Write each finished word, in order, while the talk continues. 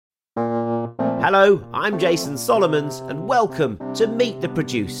Hello, I'm Jason Solomons and welcome to Meet the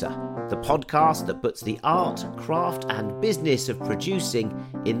Producer, the podcast that puts the art, craft and business of producing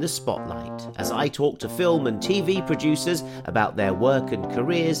in the spotlight as I talk to film and TV producers about their work and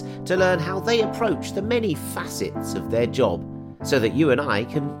careers to learn how they approach the many facets of their job so that you and I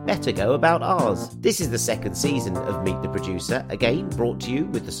can better go about ours. This is the second season of Meet the Producer, again brought to you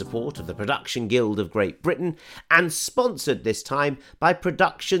with the support of the Production Guild of Great Britain and sponsored this time by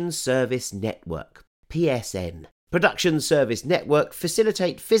Production Service Network, PSN. Production Service Network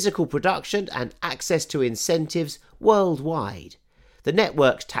facilitate physical production and access to incentives worldwide. The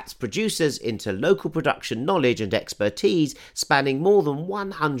network taps producers into local production knowledge and expertise spanning more than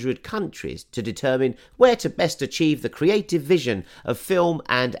 100 countries to determine where to best achieve the creative vision of film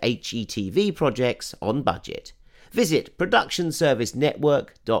and HETV projects on budget. Visit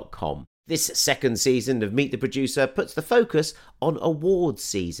productionservicenetwork.com. This second season of Meet the Producer puts the focus on awards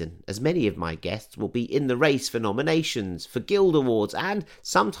season, as many of my guests will be in the race for nominations, for Guild Awards, and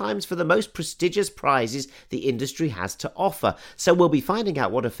sometimes for the most prestigious prizes the industry has to offer. So we'll be finding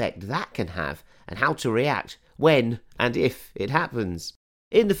out what effect that can have and how to react when and if it happens.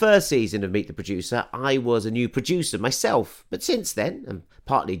 In the first season of Meet the Producer, I was a new producer myself, but since then, and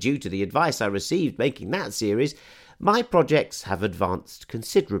partly due to the advice I received making that series, my projects have advanced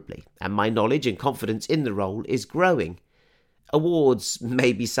considerably, and my knowledge and confidence in the role is growing. Awards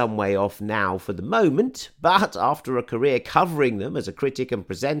may be some way off now for the moment, but after a career covering them as a critic and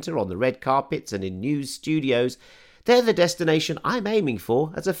presenter on the red carpets and in news studios, they're the destination I'm aiming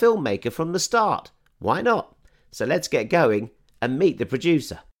for as a filmmaker from the start. Why not? So let's get going and meet the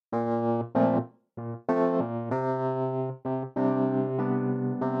producer.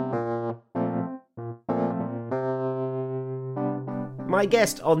 My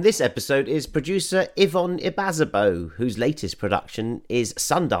guest on this episode is producer Yvonne Ibazebo, whose latest production is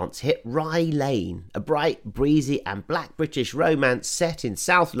Sundance hit Rye Lane, a bright, breezy and black British romance set in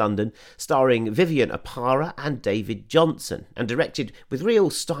South London starring Vivian Opara and David Johnson, and directed with real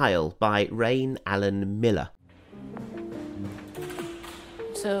style by Rain Allen Miller.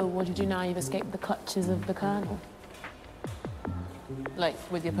 So what do you do now you've escaped the clutches of the Colonel? Like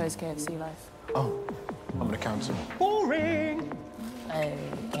with your post-KFC life? Oh, I'm an accountant. Boring!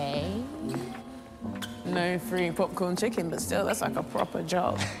 Okay. No free popcorn chicken, but still, that's like a proper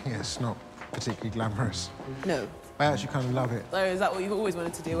job. Yeah, it's not particularly glamorous. No. I actually kind of love it. So is that what you've always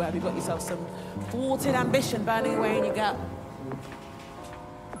wanted to do, or have you got yourself some thwarted ambition burning away in your gut?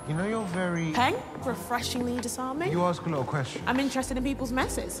 You know, you're very... Peng? Refreshingly disarming? You ask a lot of questions. I'm interested in people's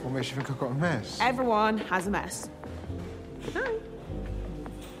messes. What makes you think I've got a mess? Everyone has a mess. Hi.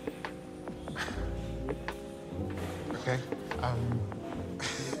 Okay.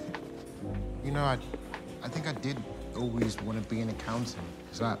 You know, I think I did always want to be an accountant.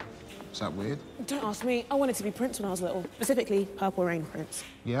 Is that weird? Don't ask me. I wanted to be Prince when I was little. Specifically, Purple Rain Prince.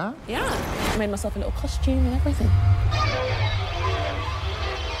 Yeah? Yeah. I made myself a little costume and everything.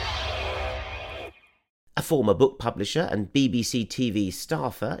 A former book publisher and BBC TV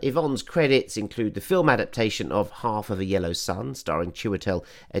staffer, Yvonne's credits include the film adaptation of Half of a Yellow Sun, starring Chiwetel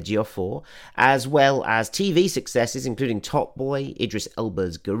Ejiofor, as well as TV successes including Top Boy, Idris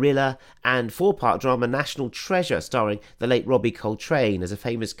Elba's Gorilla, and four-part drama National Treasure, starring the late Robbie Coltrane as a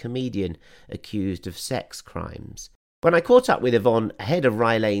famous comedian accused of sex crimes. When I caught up with Yvonne ahead of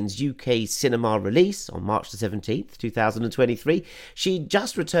Rye Lane's UK cinema release on March the 17th, 2023, she'd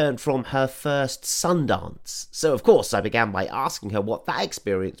just returned from her first Sundance. So, of course, I began by asking her what that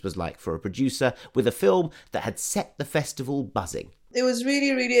experience was like for a producer with a film that had set the festival buzzing. It was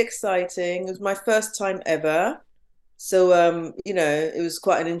really, really exciting. It was my first time ever. So, it was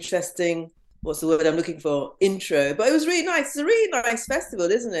quite an interesting... what's the word I'm looking for? Intro. But it was really nice. It's a really nice festival,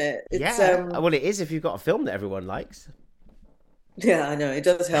 isn't it? It's, well, it is if you've got a film that everyone likes. Yeah, I know. It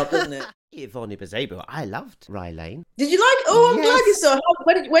does help, doesn't it? Yvonne Ibazebo, I loved Rye Lane. Did you like? Oh, I'm glad you saw.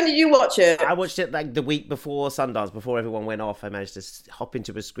 When did you watch it? I watched it like the week before Sundance, before everyone went off. I managed to hop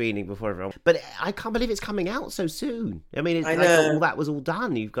into a screening before everyone. But I can't believe it's coming out so soon. I mean, it's I like know. all that was all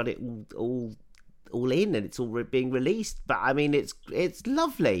done. You've got it all in, and it's all being released. But I mean, it's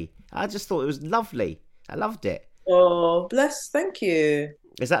lovely. I just thought it was lovely. I loved it. Oh, bless! Thank you.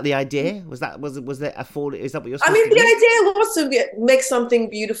 Is that the idea? Was there a fall? Is that what you're? I mean, the idea was to make something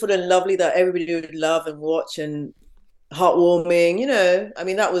beautiful and lovely that everybody would love and watch and heartwarming. I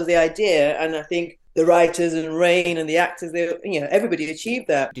mean, that was the idea, and I think the writers and Rain and the actors, everybody achieved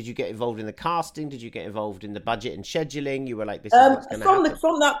that. Did you get involved in the casting? Did you get involved in the budget and scheduling? You were like, this is what's going to happen.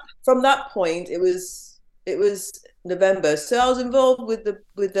 From that point, it was it was November. So I was involved with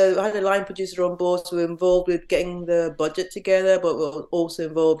the I had a line producer on board, so we were involved with getting the budget together, but we were also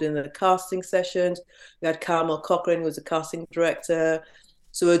involved in the casting sessions. We had Carmel Cochran, who was the casting director.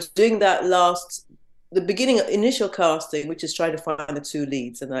 So we were doing that the beginning initial casting, which is trying to find the two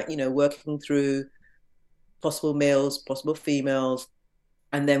leads and like, working through possible males, possible females,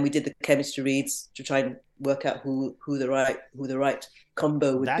 and then we did the chemistry reads to try and work out who the right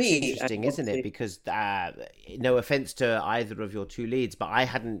combo would That's be. interesting, isn't it? Because no offense to either of your two leads, but I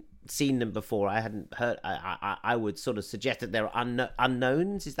hadn't seen them before. I hadn't heard. I would sort of suggest that they're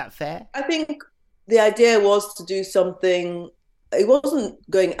unknowns. Is that fair? I think the idea was to do something. It wasn't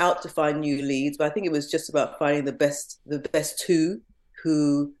going out to find new leads, but I think it was just about finding the best two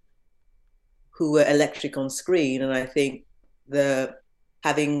who were electric on screen. And I think the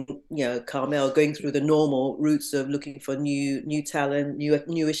having Carmel going through the normal routes of looking for new talent,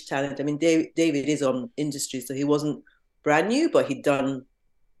 newish talent. I mean, David is on industry, so he wasn't brand new, but he'd done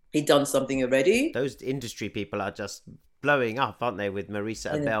something already. Those industry people are just blowing up, aren't they? With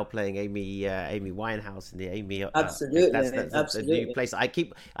Marisa Abel playing Amy Winehouse in the Amy. Absolutely, that's absolutely. The new place.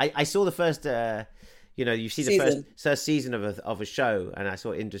 I saw the first. You see the first season of a show, and I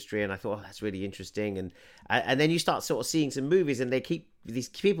saw industry, and I thought, that's really interesting, and then you start sort of seeing some movies, and these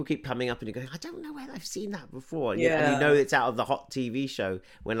people keep coming up, and you go, I don't know where I've seen that before, and you know it's out of the hot TV show.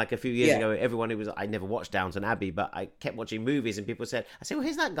 When like a few years ago, everyone I never watched Downton Abbey, but I kept watching movies, and people said, well,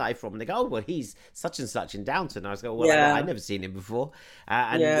 where's that guy from? And they go, oh, well, he's such and such in Downton. And I was going, well, I've never seen him before,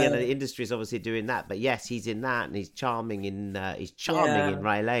 the industry is obviously doing that. But yes, he's in that, and he's charming in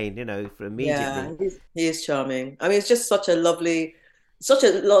Rye Lane, for immediately. Yeah, he is charming. I mean, it's just such a lovely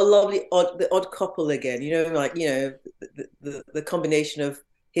odd couple again. The combination of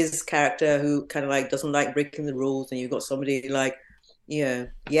his character who kind of like doesn't like breaking the rules, and you've got somebody like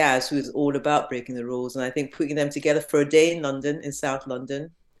Yaz who's all about breaking the rules. And I think putting them together for a day in London, in South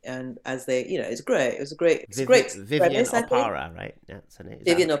London, and as they, it's great. It's a great Vivian Opara, right? That's her name.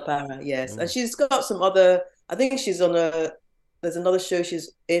 Vivian Opara, yes. And she's got some other. I think she's on there's another show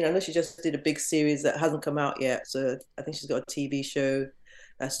she's in. I know she just did a big series that hasn't come out yet. So I think she's got a TV show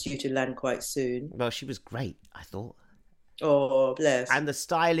that's due to land quite soon. Well, she was great, I thought. Oh, bless. And the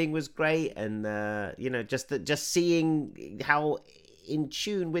styling was great. And, just seeing how in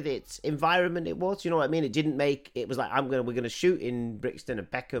tune with its environment it was. You know what I mean? It was like, we're going to shoot in Brixton and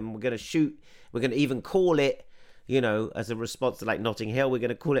Peckham. We're going to even call it, as a response to like Notting Hill, we're going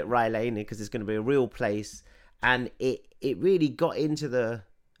to call it Rye Lane because it's going to be a real place. And it really got into the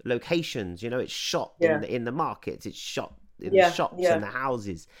locations, it's shot in the markets, it's shot in the shops and the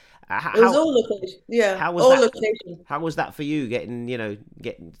houses. It was all location. Yeah, how was all that? location. How was that for you?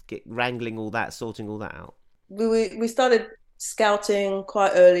 Wrangling all that, sorting all that out. We started scouting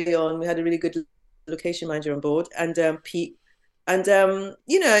quite early on. We had a really good location manager on board, and Pete, and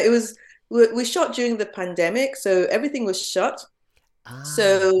it was we shot during the pandemic, so everything was shut.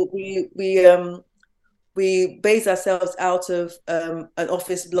 So we based ourselves out of an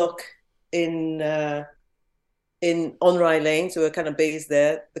office block in on Rye Lane, so we're kind of based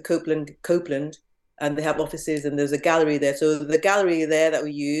there, the Copeland, and they have offices, and there's a gallery there. So the gallery there that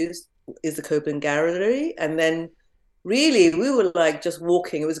we used is the Copeland Gallery, and then really we were like just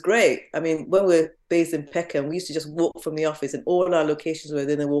walking. It was great. I mean, when we were based in Peckham, we used to just walk from the office, and all our locations were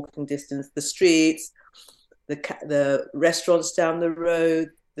within a walking distance. The streets, the restaurants down the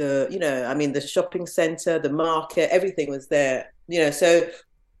road, the shopping center, the market, everything was there. So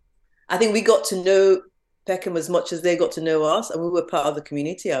I think we got to know Peckham as much as they got to know us, and we were part of the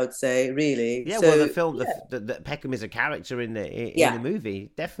community, I would say, really. Yeah, so, well, the film, the Peckham is a character in the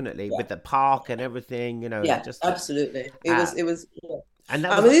movie, definitely, with the park and everything, absolutely. It was. Yeah. And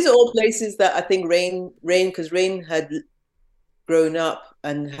these are all places that I think Rain, because Rain had grown up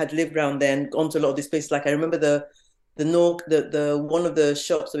and had lived around there and gone to a lot of these places. Like I remember the one of the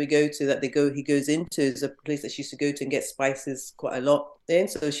shops that we go to he goes into is a place that she used to go to and get spices quite a lot in.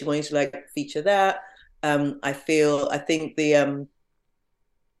 So she wanted to like feature that. I think the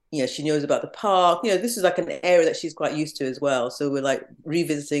she knows about the park. This is like an area that she's quite used to as well. So we're like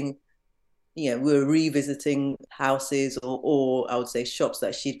revisiting houses or I would say shops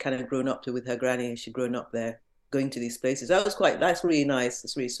that she'd kind of grown up to with her granny, and she'd grown up there going to these places. That's really nice.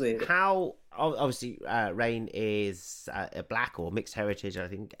 It's really sweet. How obviously Rain is black or mixed heritage, I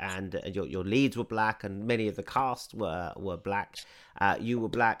think, and your leads were black, and many of the cast were black. You were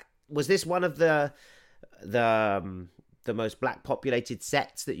black. Was this one of the most black populated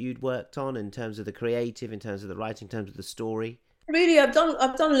sets that you'd worked on in terms of the creative, in terms of the writing, in terms of the story? really, I've done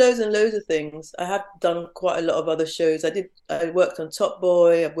loads and loads of things. I have done quite a lot of other shows. I worked on Top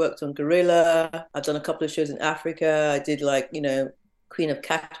Boy, I've worked on Gorilla, I've done a couple of shows in Africa. I did like, Queen of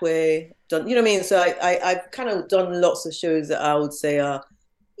Catway. Done, you know what I mean? So I've kind of done lots of shows that I would say are,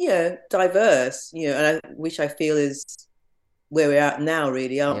 diverse, which I feel is where we're at now,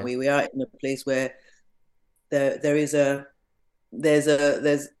 really, aren't we? We are in a place where there is there's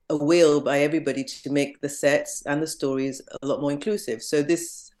a will by everybody to make the sets and the stories a lot more inclusive. So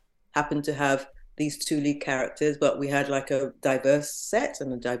this happened to have these two lead characters, but we had like a diverse set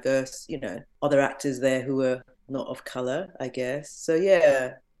and a diverse, other actors there who were not of color, I guess. So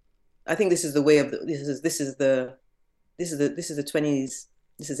yeah, I think this is the way of the 20s. This is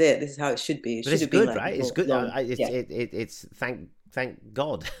it. This is how it should be. But it's good, right? It's good. It's thank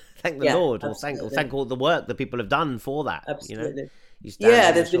God, thank the Lord, or thank all the work that people have done for that. Absolutely.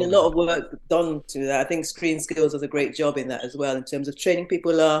 There's been a lot of work done to that. I think Screen Skills does a great job in that as well, in terms of training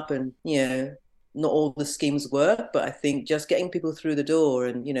people up, and not all the schemes work, but I think just getting people through the door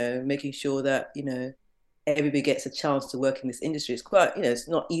and making sure that everybody gets a chance to work in this industry. It's quite it's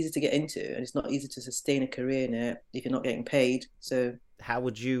not easy to get into, and it's not easy to sustain a career in it if you're not getting paid. So how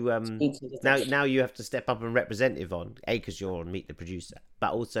would you now you have to step up and represent Yvonne, because you're on Meet the Producer,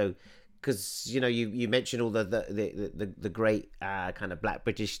 but also because you mentioned all the great kind of Black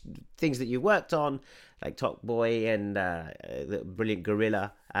British things that you worked on, like Top Boy and the brilliant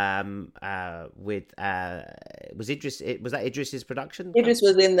Gorilla with was that Idris's production? Idris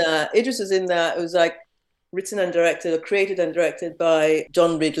was in that. It was like written and directed, or created and directed by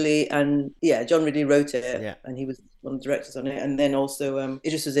John Ridley, and John Ridley wrote it, and he was one of the directors on it. And then also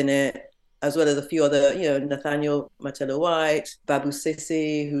Idris was in it, as well as a few other, Nathaniel Martello White, Babu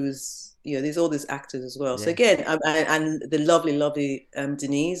Sissi, who's there's all these actors as well. So again, and the lovely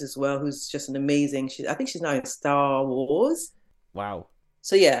Denise as well, who's just an amazing. I think she's now in Star Wars. Wow.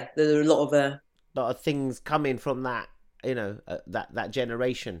 So there are a lot of things coming from that. That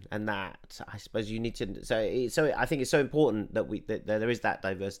generation, and that I suppose you need to. So I think it's so important that there is that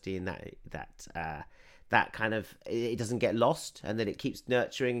diversity in that kind of, it doesn't get lost, and that it keeps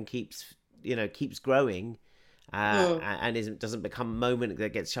nurturing and keeps growing, and doesn't become a moment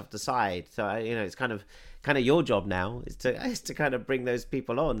that gets shoved aside. So it's kind of your job now is to kind of bring those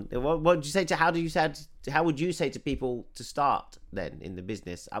people on. What would you say to how would you say to people to start then in the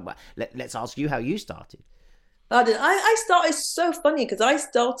business? Let's ask you how you started. I started, so funny, because I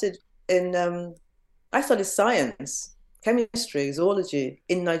started science, chemistry, zoology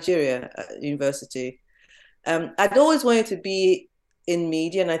in Nigeria at university. I'd always wanted to be in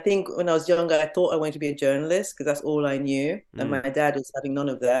media, and I think when I was younger, I thought I wanted to be a journalist because that's all I knew. And my dad was having none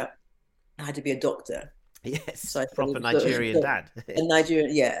of that. I had to be a doctor. Yes, so proper Nigerian dad. A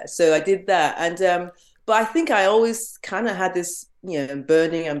Nigerian, yeah. So I did that, and but I think I always kind of had this,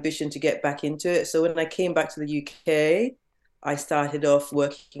 burning ambition to get back into it. So when I came back to the UK, I started off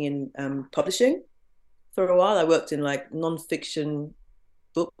working in publishing for a while. I worked in like non-fiction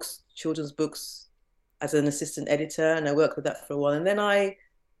books, children's books, as an assistant editor, and I worked with that for a while. And then I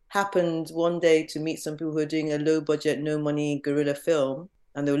happened one day to meet some people who were doing a low budget, no money guerrilla film,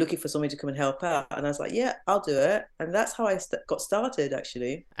 and they were looking for somebody to come and help out. And I was like, yeah, I'll do it. And that's how I got started,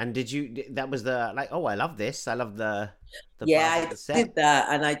 actually. And that was I love this. I love the I did that,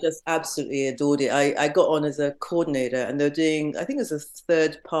 and I just absolutely adored it. I got on as a coordinator, and they're doing, I think it was the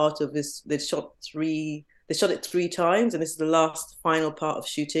third part of this. They shot it 3 times, and this is the last final part of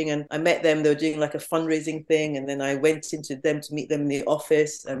shooting. And I met them. They were doing like a fundraising thing, and then I went into them to meet them in the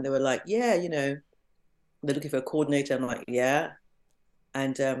office, and they were like, yeah, they're looking for a coordinator. I'm like, yeah.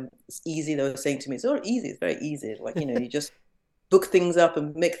 And it's easy. They were saying to me, it's not easy. It's very easy. Like, you just book things up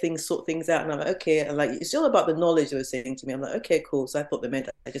and sort things out. And I'm like, okay. And like, it's all about the knowledge, they were saying to me. I'm like, okay, cool. So I thought they meant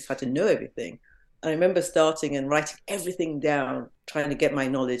I just had to know everything. And I remember starting and writing everything down, trying to get my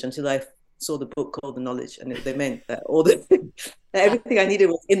knowledge, until I saw the book called The Knowledge. And they meant that everything I needed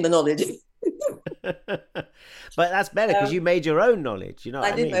was in the knowledge. But that's better, because you made your own knowledge.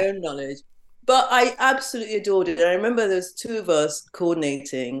 I did my own knowledge. But I absolutely adored it. I remember there's 2 of us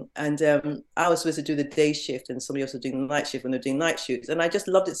coordinating, and I was supposed to do the day shift, and somebody else was doing the night shift when they're doing night shoots. And I just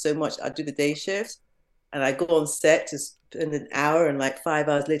loved it so much. I'd do the day shift, and I'd go on set to spend an hour, and like 5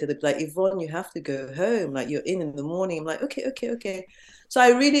 hours later, they'd be like, Yvonne, you have to go home. Like, you're in the morning. I'm like, okay. So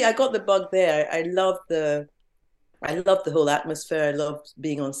I got the bug there. I loved the whole atmosphere. I loved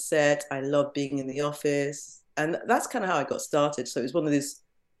being on set. I loved being in the office. And that's kind of how I got started. So it was one of these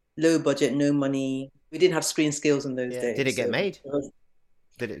low budget, no money. We didn't have Screen Skills in those days. Did it get made?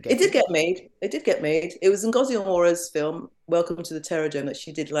 It did get made. It was Ngozi Omora's film, Welcome to the Terror Dome, that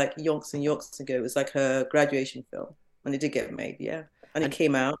she did like yonks and yonks ago. It was like her graduation film. and it did get made, yeah, and it And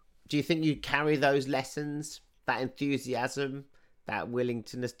came out. do you think you carry those lessons, that enthusiasm, that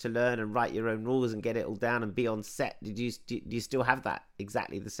willingness to learn and write your own rules and get it all down and be on set? Do you still have that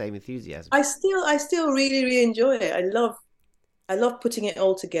exactly the same enthusiasm? I still really, really enjoy it. I love putting it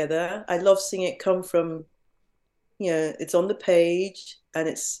all together. I love seeing it come from, it's on the page, and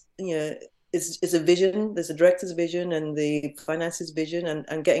it's a vision. There's a director's vision and the finance's vision,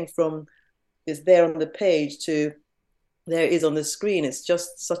 and getting from is there on the page to there it is on the screen. It's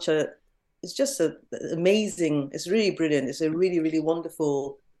just a amazing. It's really brilliant. It's a really, really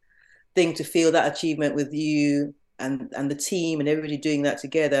wonderful thing to feel that achievement with you and the team and everybody doing that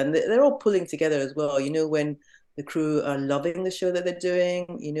together, and they're all pulling together as well. When the crew are loving the show that they're doing,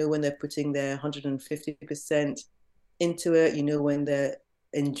 when they're putting their 150% into it, when they're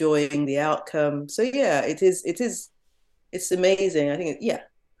enjoying the outcome. So yeah, it's amazing. I think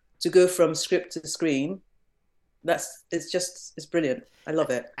to go from script to screen, it's brilliant. I love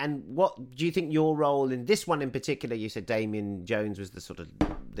it. And what do you think your role in this one in particular? You said Damien Jones was the sort of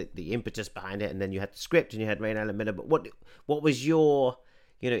the impetus behind it, and then you had the script and you had Rain Allen Miller. But what was your,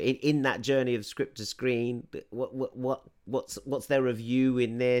 in that journey of script to screen? What's their review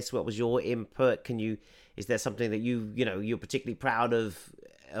in this? What was your input? Is there something that you're particularly proud of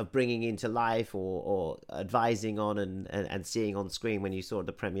bringing into life or advising on and seeing on screen when you saw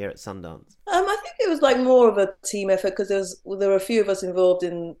the premiere at Sundance? I think it was like more of a team effort, because there were a few of us involved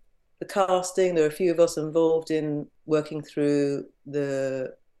in the casting. There were a few of us involved in working through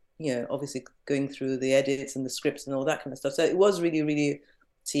obviously going through the edits and the scripts and all that kind of stuff. So it was really, really a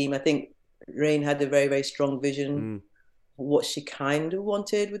team. I think Rain had a very, very strong vision what she kind of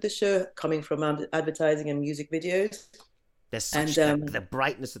wanted with the show, coming from advertising and music videos. There's such the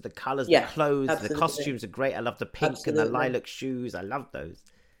brightness of the colours, the clothes, absolutely. The costumes are great. I love the pink and the lilac shoes. I love those.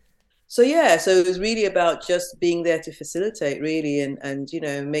 So it was really about just being there to facilitate, really, and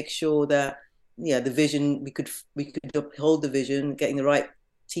make sure that the vision, we could uphold the vision, getting the right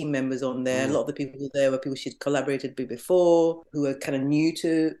team members on there. A lot of the people there were people she'd collaborated with before, who were kind of new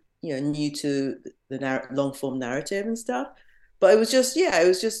to the long form narrative and stuff. But it was just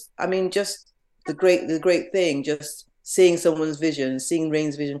the great thing, just seeing someone's vision, seeing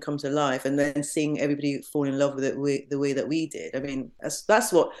Rain's vision come to life, and then seeing everybody fall in love with it the way that we did. I mean,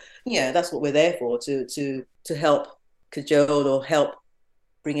 that's what we're there for, to help cajole or help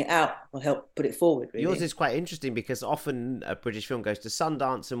bring it out or help put it forward, really. Yours is quite interesting because often a British film goes to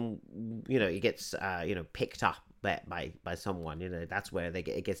Sundance and it gets picked up by someone. That's where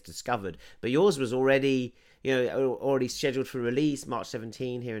it gets discovered. But yours was already scheduled for release March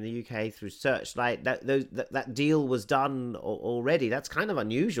 17 here in the UK through Searchlight. That deal was done already. That's kind of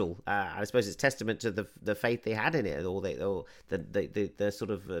unusual. I suppose it's testament to the faith they had in it, or the sort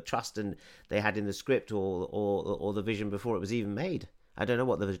of trust and they had in the script or the vision before it was even made. I don't know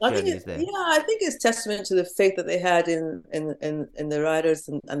what the journey is there. Yeah, I think it's testament to the faith that they had in the writers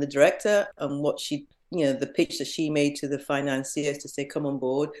and the director, and what she, the pitch that she made to the financiers to say, come on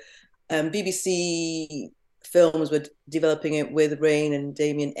board. BBC Films were developing it with Rain and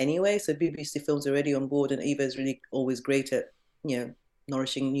Damien anyway, so BBC Films are already on board, and Eva is really always great at,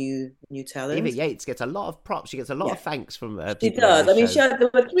 nourishing new talent. Eva Yates gets a lot of props. She gets a lot of thanks from people. She does. I mean,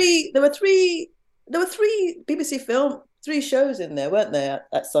 there were three BBC Film. 3 shows in there, weren't there,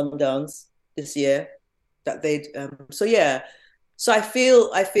 at Sundance this year that they'd so I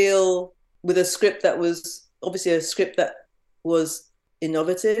feel with a script that was obviously a script that was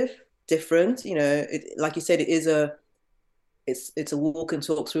innovative, different, like you said, it's a walk and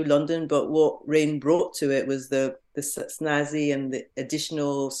talk through London, but what Rain brought to it was the snazzy and the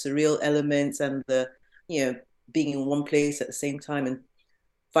additional surreal elements, and the being in one place at the same time and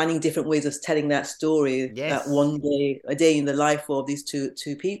finding different ways of telling that story. Yes. That a day in the life of these two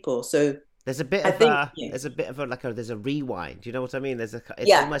people. So there's a bit of there's a rewind. You know what I mean? It's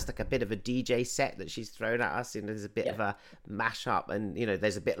almost like a bit of a DJ set that she's thrown at us. There's a bit of a mashup, and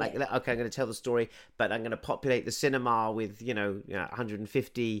there's a bit like, okay, I'm going to tell the story, but I'm going to populate the cinema with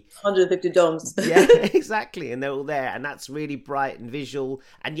 150 DOMs. Yeah, exactly, and they're all there, and that's really bright and visual,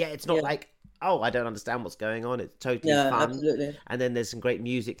 and it's not like, oh, I don't understand what's going on. It's totally fun. Absolutely. And then there's some great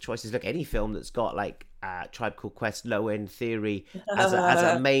music choices. Look, any film that's got like Tribe Called Quest, Low End Theory as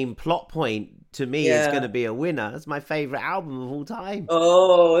a main plot point, to me, is going to be a winner. It's my favourite album of all time.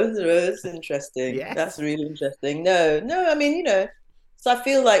 Oh, that's interesting. Yes. That's really interesting. No, I mean, so I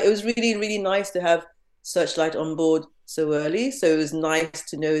feel like it was really, really nice to have Searchlight on board so early. So it was nice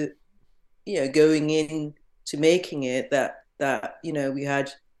to know, going in to making it, that we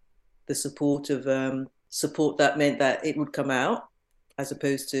had the support that meant that it would come out, as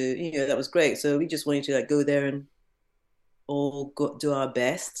opposed to that was great. So we just wanted to go there and all do our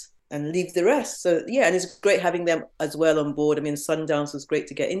best and leave the rest. So yeah, and it's great having them as well on board. I mean, Sundance was great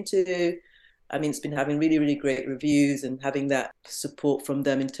to get into. I mean, it's been having really, really great reviews, and having that support from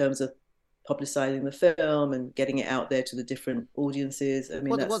them in terms of publicizing the film and getting it out there to the different audiences. I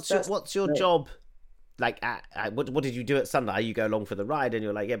mean, what's your job? Like, what did you do at Sundance? You go along for the ride, and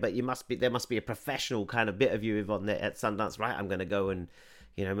you're like, yeah, but there must be a professional kind of bit of you, Yvonne, at Sundance, right? I'm going to go and,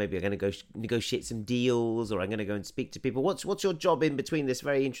 maybe I'm going to go negotiate some deals, or I'm going to go and speak to people. What's your job in between this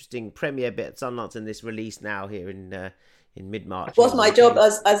very interesting premiere bit at Sundance and this release now here in mid-March? What's my job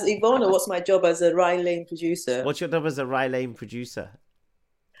as Yvonne, or what's my job as a Rye Lane producer? What's your job as a Rye Lane producer?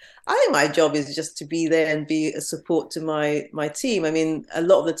 I think my job is just to be there and be a support to my team. I mean, a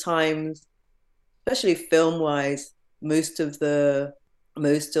lot of the times, especially film-wise, most of the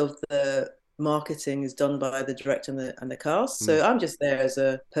marketing is done by the director and the cast. So I'm just there as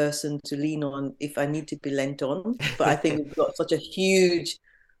a person to lean on if I need to be lent on. But I think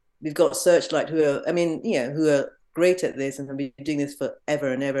we've got Searchlight who are great at this and have been doing this forever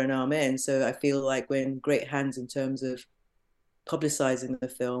and ever and amen. So I feel like we're in great hands in terms of publicizing the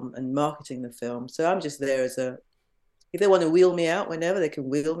film and marketing the film. So I'm just there if they want to wheel me out whenever, they can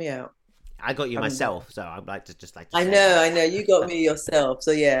wheel me out. I got you myself, so I'd like to say I know you got me yourself.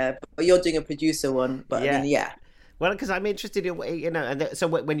 So yeah, but you're doing a producer one. But yeah. I mean, yeah. Well, because I'm interested in, and so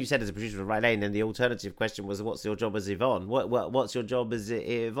when you said as a producer of Rye Lane, then the alternative question was, what's your job as Yvonne? What's your job as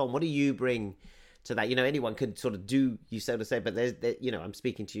Yvonne? What do you bring to that? Anyone could sort of do, you so to say, but I'm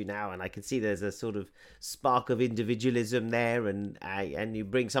speaking to you now, and I can see there's a sort of spark of individualism there, and you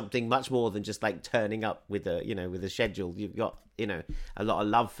bring something much more than just like turning up with a schedule. You've got a lot of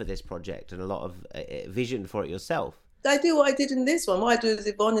love for this project and a lot of vision for it yourself. I do what I did in this one. What I do with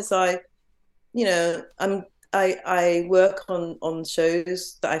Yvonne is I work on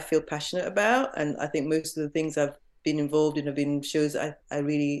shows that I feel passionate about, and I think most of the things I've been involved in have been shows I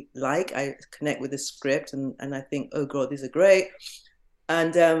really like. I connect with the script and I think, oh God, these are great.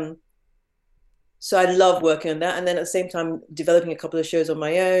 And so I love working on that. And then at the same time, developing a couple of shows on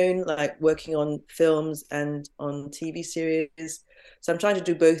my own, like working on films and on TV series. So I'm trying to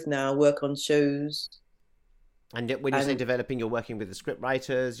do both now, work on shows. And when you say developing, you're working with the script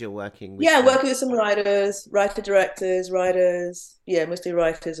writers, you're working with... Yeah, working with some writers, writers, mostly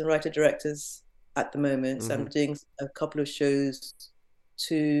writers and writer-directors at the moment. So I'm doing a couple of shows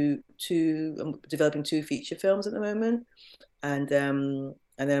I'm developing 2 feature films at the moment, and then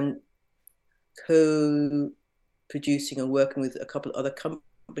co-producing and working with a couple of other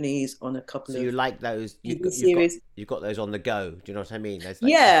companies on a couple of... So you like those, you've got those on the go, do you know what I mean?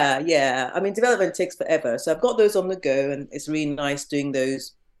 Yeah. I mean, development takes forever. So I've got those on the go, and it's really nice doing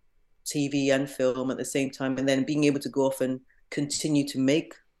those TV and film at the same time, and then being able to go off and continue to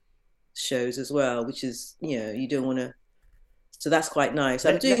make shows as well, which is, you don't want to... So that's quite nice.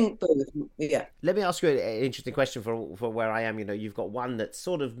 I'm doing both. Yeah. Let me ask you an interesting question for where I am. You've got one that's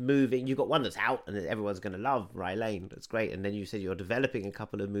sort of moving. You've got one that's out and that everyone's going to love, Rye Lane. That's great. And then you said you're developing a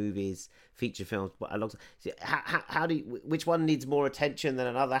couple of movies, feature films. How do you, which one needs more attention than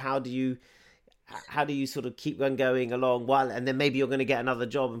another? How do you sort of keep on going along and then maybe you're going to get another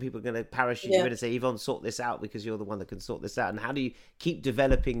job and people are going to parachute you in and say, Yvonne, sort this out, because you're the one that can sort this out. And how do you keep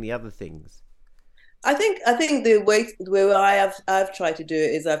developing the other things? I think the way I've tried to do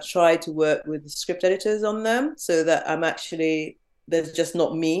it is I've tried to work with script editors on them, so that there's just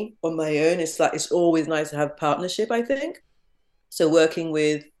not me on my own. It's like, it's always nice to have partnership, I think. So working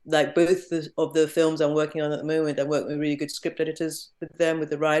with like both of the films I'm working on at the moment, I'm working with really good script editors with them, with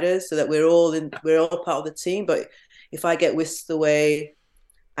the writers, so that we're all part of the team. But if I get whisked away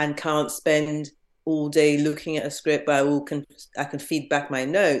and can't spend all day looking at a script, but I can feed back my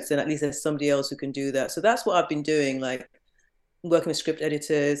notes, and at least there's somebody else who can do that. So that's what I've been doing, like working with script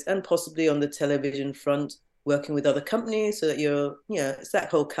editors, and possibly on the television front, working with other companies, so that it's that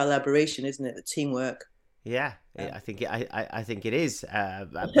whole collaboration, isn't it? The teamwork. Yeah, I think it is.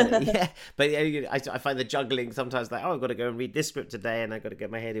 But I find the juggling sometimes, like, I've got to go and read this script today, and I've got to get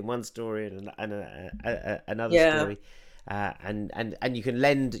my head in one story and another story. And you can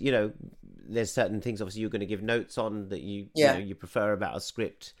lend, there's certain things obviously you're going to give notes on that you prefer about a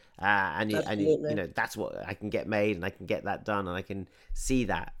script, and that's what I can get made, and I can get that done, and I can see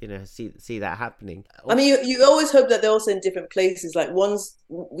that see that happening. I mean, you always hope that they're also in different places. Like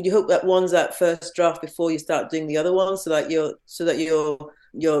you hope that one's that first draft before you start doing the other one, so that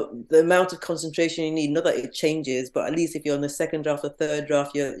the amount of concentration you need, not that it changes, but at least if you're on the second draft or third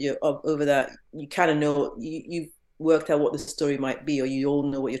draft, you're up over that. You kind of know you've worked out what the story might be, or you all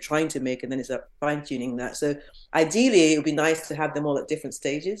know what you're trying to make, and then it's fine-tuning that. So ideally it would be nice to have them all at different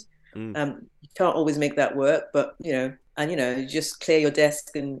stages. You can't always make that work, but and you just clear your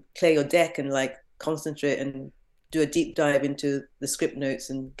deck and like concentrate and do a deep dive into the script notes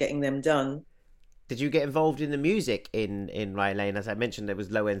and getting them done. Did you get involved in the music in Rye Lane? As I mentioned, there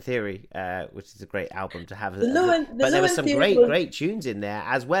was Low End Theory, which is a great album to have. The But there low was end some theory great, was, great tunes in there,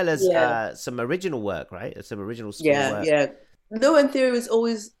 as well as yeah, some original work, right? Some original score yeah, work. yeah. Low end theory was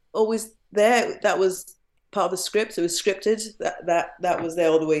always there. That was part of the script. It was scripted. That was there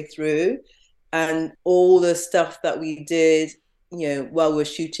all the way through, and all the stuff that we did, while we're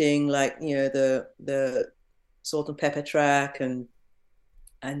shooting, like the Salt and Pepper track and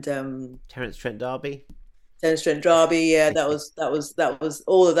Terence Trent D'Arby. Tennis Trent Derby. Yeah, that was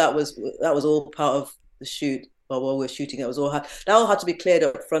all of that was all part of the shoot. While we're shooting, that all had to be cleared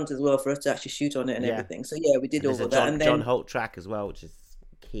up front as well for us to actually shoot on it and Yeah, everything. So yeah, we did and there's all a of that, John and John then Holt track as well, which is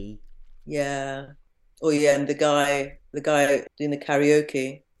key. yeah, oh yeah, and the guy doing the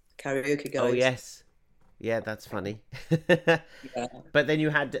karaoke Oh guys. yes, yeah, that's funny. Yeah, But then you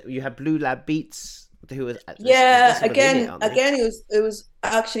had Blue Lab Beats, who was yeah. some of them in it, aren't they? Again, it was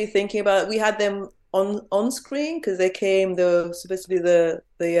actually thinking about it. We had them on screen because they came. The supposed to be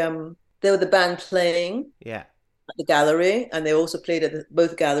they were the band playing Yeah, at the gallery, and they also played at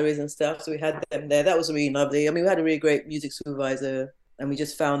both galleries and stuff. So we had them there. That was really lovely. I mean, we had a really great music supervisor, and we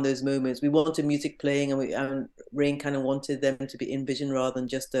just found those moments. We wanted music playing, and Rain kind of wanted them to be in vision rather than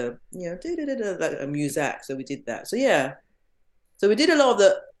just like a muzak. So we did that. So yeah, so we did a lot of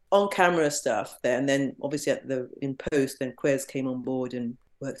the on camera stuff there, and then obviously in post, then Quez came on board and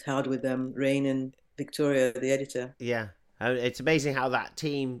worked hard with them, Rain and Victoria, the editor. yeah. It's amazing how that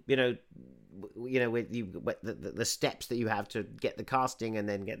team, with the steps that you have to get the casting and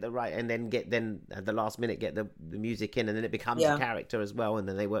then get the right and then get at the last minute get the music in, and then it becomes a Yeah. character as well, and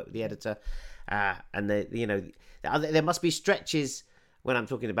then they work with the editor, and there must be stretches when I'm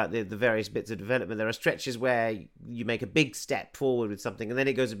talking about the various bits of development. There are stretches where you make a big step forward with something, and then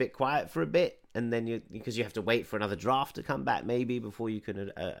it goes a bit quiet for a bit, and then because you have to wait for another draft to come back maybe before you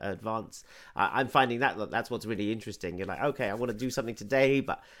can advance. I'm finding that's what's really interesting. You're like, okay, I want to do something today,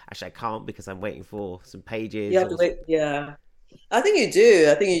 but actually I can't because I'm waiting for some pages. You have to wait. Yeah. I think you do.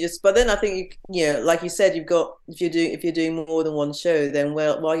 I think you just, but then I think like you said, you've got if you're doing more than one show, then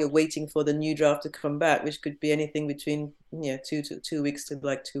while you're waiting for the new draft to come back, which could be anything between 2 weeks to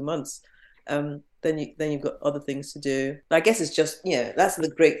like 2 months, then you've got other things to do. I guess it's just that's the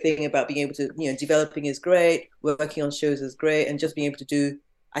great thing about being able to developing is great, working on shows is great, and just being able to do.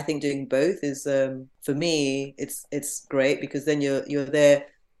 I think doing both is for me it's great because then you're there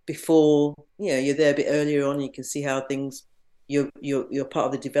before you're there a bit earlier on. You can see how things you're part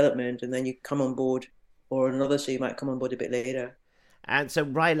of the development, and then you come on board, or another show you might come on board a bit later. And so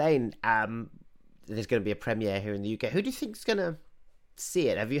Rye Lane, there's going to be a premiere here in the UK. Who do you think's going to see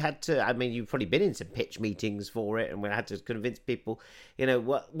it? Have you had to? I mean, you've probably been in some pitch meetings for it, and we had to convince people.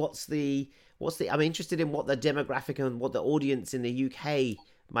 What's the? I'm interested in what the demographic and what the audience in the UK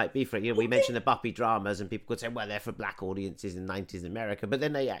might be for it. We mentioned the Buppy dramas, and people could say, well, they're for black audiences in the 90s in America. But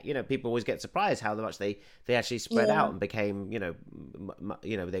then people always get surprised how much they actually spread out and became,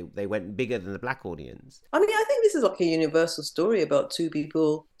 they went bigger than the black audience. I mean, I think this is like a universal story about two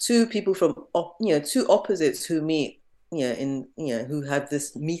people from two opposites who meet, who have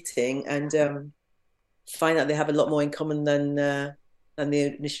this meeting and find out they have a lot more in common than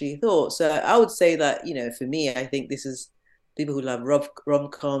they initially thought. So I would say that for me, I think this is people who love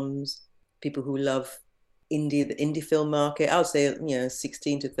rom-coms, people who love the indie film market. I would say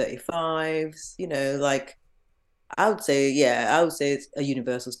 16 to 35s. Like I would say it's a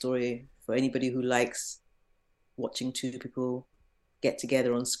universal story for anybody who likes watching two people get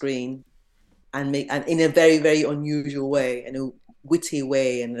together on screen and in a very, very unusual way, in a witty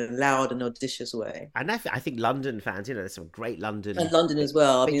way, and a loud and audacious way. And I think London fans, there's some great London, and London as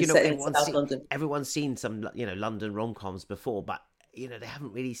well. But, I mean, set in South London. Everyone's seen some London rom-coms before, but they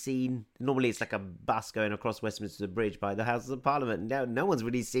haven't really seen. Normally, it's like a bus going across Westminster Bridge by the Houses of Parliament. No one's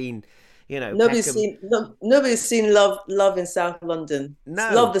really seen. Nobody's seen love in South London. No.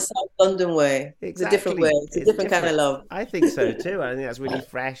 Love the South London way. Exactly. It's a different way. It's a different kind of love. I think so too. I think that's really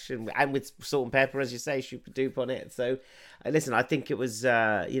fresh and with salt and pepper, as you say, dupe on it. So, listen, I think it was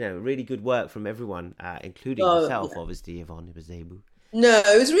really good work from everyone, including yourself, obviously, Yvonne Ibazebo. No,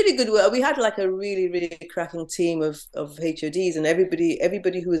 it was really good work. We had like a really, really cracking team of HODs, and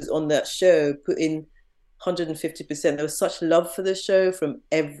everybody who was on that show put in 150%. There was such love for the show from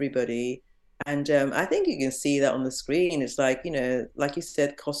everybody. And I think you can see that on the screen. It's like, like you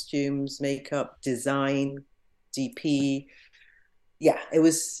said, costumes, makeup, design, DP. Yeah, it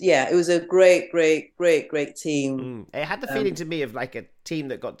was a great team. It had the feeling to me of like a team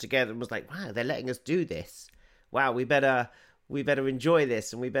that got together and was like, wow, they're letting us do this. wow, we better enjoy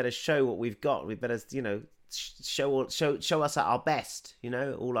this, and we better show what we've got. We better, show us at our best,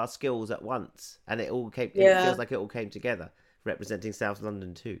 all our skills at once. And it all came. It feels like it all came together, representing South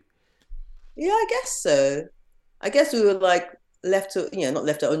London too. Yeah, I guess so. I guess we were like left to, not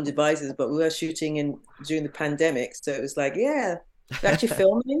left to our own devices, but we were shooting during the pandemic. So it was like, we're actually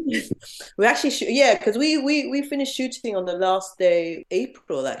filming. We actually, because we finished shooting on the last day,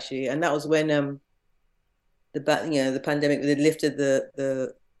 April actually, and that was when the pandemic, they lifted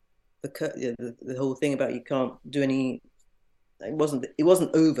the whole thing about you can't do any. It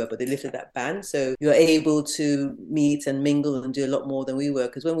wasn't over, but they lifted that ban, so you're able to meet and mingle and do a lot more than we were.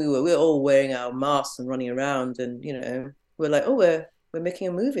 Because when we were all wearing our masks and running around, and we're like, oh, we're making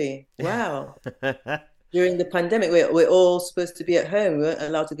a movie. Wow. During the pandemic, we're all supposed to be at home. We weren't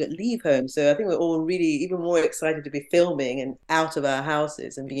allowed to leave home, so I think we're all really even more excited to be filming and out of our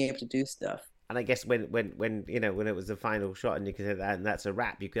houses and being able to do stuff. And I guess when it was the final shot and you could say that, and that's a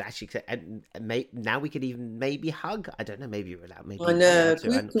wrap, you could actually say, and now we could even maybe hug. I don't know, maybe you're allowed. Maybe I know.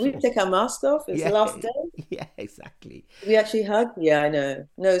 Could we take our mask off? It's the last day. Yeah, exactly. Did we actually hug? Yeah, I know.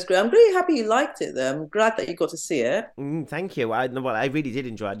 No, it's great. I'm really happy you liked it, though. I'm glad that you got to see it. Thank you. I really did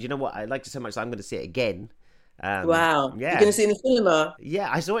enjoy it. You know what? I liked it so much that I'm going to see it again. Wow. Yeah. You're going to see it in the cinema?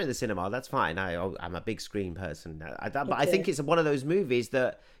 Yeah, I saw it in the cinema. That's fine. I'm a big screen person. But I think it's one of those movies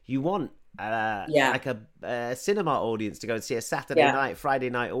that you want like a cinema audience to go and see, a Saturday night, Friday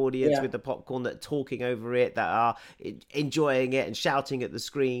night audience with the popcorn that are talking over it, that are enjoying it and shouting at the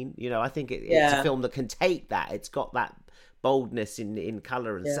screen. I think it's a film that can take that. It's got that boldness in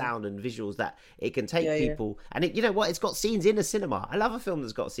color and sound and visuals that it can take people. And it's got scenes in a cinema. I love a film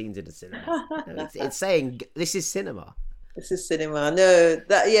that's got scenes in a cinema. It's saying this is cinema. This is cinema. No,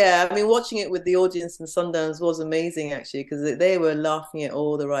 I mean, watching it with the audience in Sundance was amazing, actually, because they were laughing at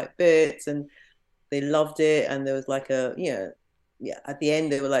all the right bits and they loved it. And there was like at the end,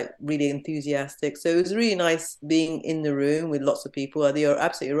 they were like really enthusiastic. So it was really nice being in the room with lots of people. You're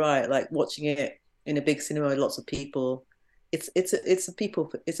absolutely right. Like watching it in a big cinema with lots of people. It's a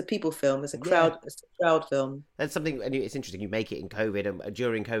people film. It's a crowd film. That's something, and it's interesting. You make it in COVID, and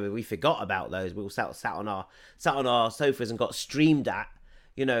during COVID, we forgot about those. We all sat on our sofas and got streamed at.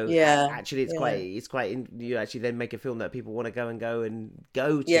 Actually, it's quite. You actually then make a film that people want to go and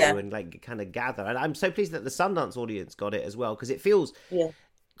go to and like kind of gather. And I'm so pleased that the Sundance audience got it as well, because it feels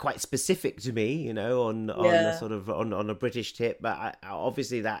quite specific to me. On the sort of on a British tip, but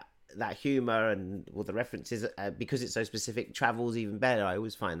obviously that humor and all the references, because it's so specific, travels even better. I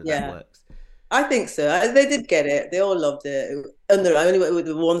always find that works. I think so. They did get it. They all loved it. I only went with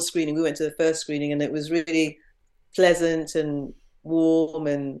the one screening. We went to the first screening, and it was really pleasant and warm,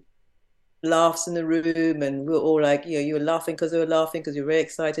 and laughs in the room, and we were all like, you were laughing because they were laughing, because you were very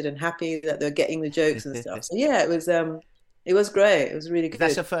excited and happy that they were getting the jokes and stuff. So it was great. It was really good.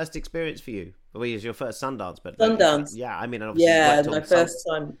 That's your first experience for you. Well, it was your first Sundance, but Sundance. I mean, obviously, my first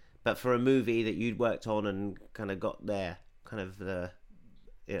time. But for a movie that you'd worked on and kind of got there, kind of a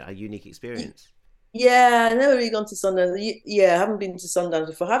unique experience. Yeah, I've never really gone to Sundance. I haven't been to Sundance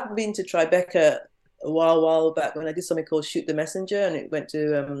before. I haven't been to Tribeca a while back when I did something called Shoot the Messenger, and it went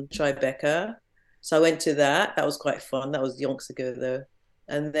to Tribeca. So I went to that. That was quite fun. That was yonks ago, though.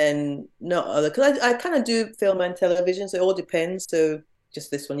 And then not other, because I kind of do film and television, so it all depends. So just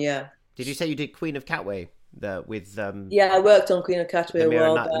this one, Did you say you did Queen of Catway? I worked on Queen of Catway a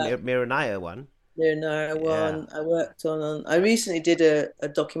while back. Miranaya one. I worked on. I recently did a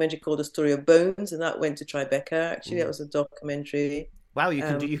documentary called The Story of Bones, and that went to Tribeca. Actually, that was a documentary. Wow, you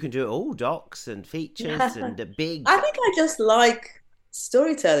can do it all, docs and features and a big. I think I just like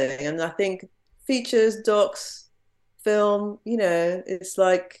storytelling, and I think features, docs, film. It's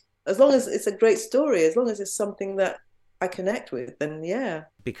like, as long as it's a great story, as long as it's something that I connect with, then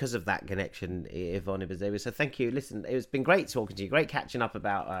because of that connection, Yvonne Ibazebo. So thank you. Listen, it's been great talking to you. Great catching up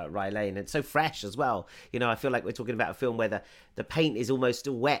about Rye Lane, and so fresh as well. I feel like we're talking about a film where the paint is almost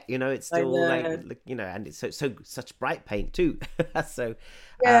still wet. It's still like and it's so such bright paint too. So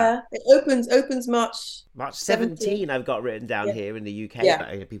it opens March 17. I've got written down here in the UK.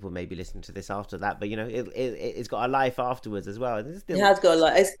 But, people may be listening to this after that, but it's got a life afterwards as well. It has got a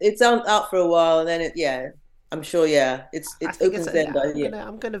life. It's out for a while, and then I'm sure, it opens then.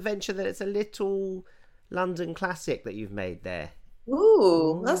 I'm going to venture that it's a little London classic that you've made there.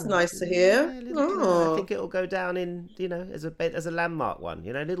 Ooh, that's nice to hear. I think it'll go down in, as a landmark one.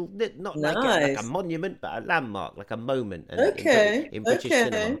 Not like a monument, but a landmark, like a moment. In British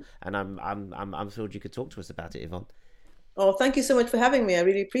cinema. And I'm thrilled you could talk to us about it, Yvonne. Oh, thank you so much for having me. I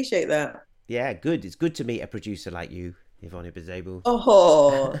really appreciate that. Yeah, good. It's good to meet a producer like you. Yvonne Ibazebo.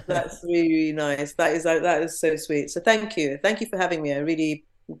 Oh, that's really, really nice. That is so sweet. So thank you for having me. I really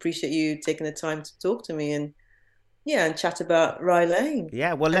appreciate you taking the time to talk to me and chat about Rye Lane.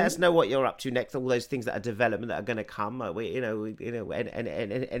 Yeah, well, let And us know what you're up to next. All those things that are development that are going to come. And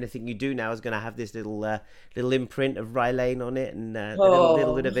anything you do now is going to have this little imprint of Rye Lane on it, and a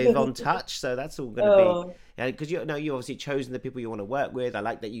little bit of Yvonne touch. So that's all going to be. Because you obviously chosen the people you want to work with. I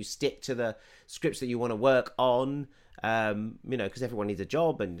like that you stick to the scripts that you want to work on. Because everyone needs a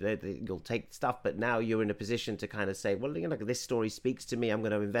job and you'll take stuff, but now you're in a position to kind of say, well, this story speaks to me. I'm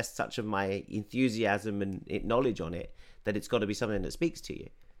going to invest such of my enthusiasm and knowledge on it that it's got to be something that speaks to you.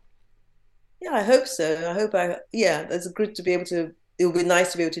 Yeah, I hope so. It's good to be able to, it would be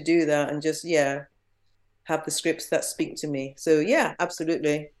nice to be able to do that and just, have the scripts that speak to me. So yeah,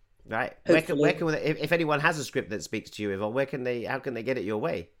 absolutely. Right. Hopefully. Where can if anyone has a script that speaks to you, Yvonne, how can they get it your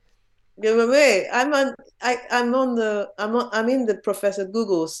way? Wait, I'm in the Professor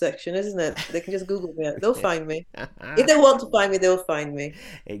Google section, isn't it? They can just Google me. They'll find me. If they want to find me, they'll find me.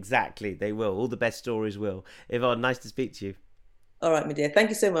 Exactly, they will. All the best stories will. Yvonne, nice to speak to you. All right, my dear. Thank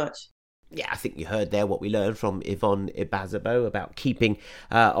you so much. Yeah, I think you heard there what we learned from Yvonne Ibazebo about keeping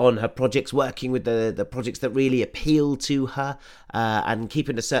on her projects, working with the projects that really appeal to her, and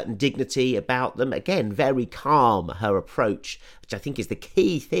keeping a certain dignity about them. Again, very calm, her approach, which I think is the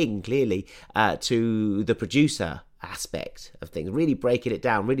key thing, clearly, to the producer aspect of things. Really breaking it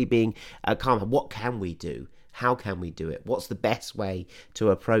down, really being calm. What can we do? How can we do it? What's the best way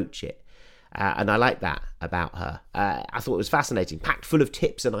to approach it? And I like that about her. I thought it was fascinating, packed full of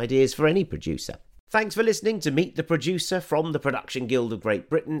tips and ideas for any producer. Thanks for listening to Meet the Producer from the Production Guild of Great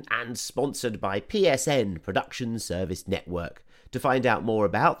Britain and sponsored by PSN Production Service Network. To find out more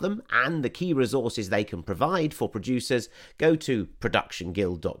about them and the key resources they can provide for producers, go to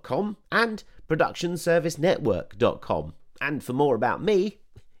productionguild.com and productionservicenetwork.com. And for more about me,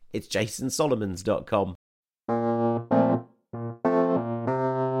 it's jasonsolomons.com.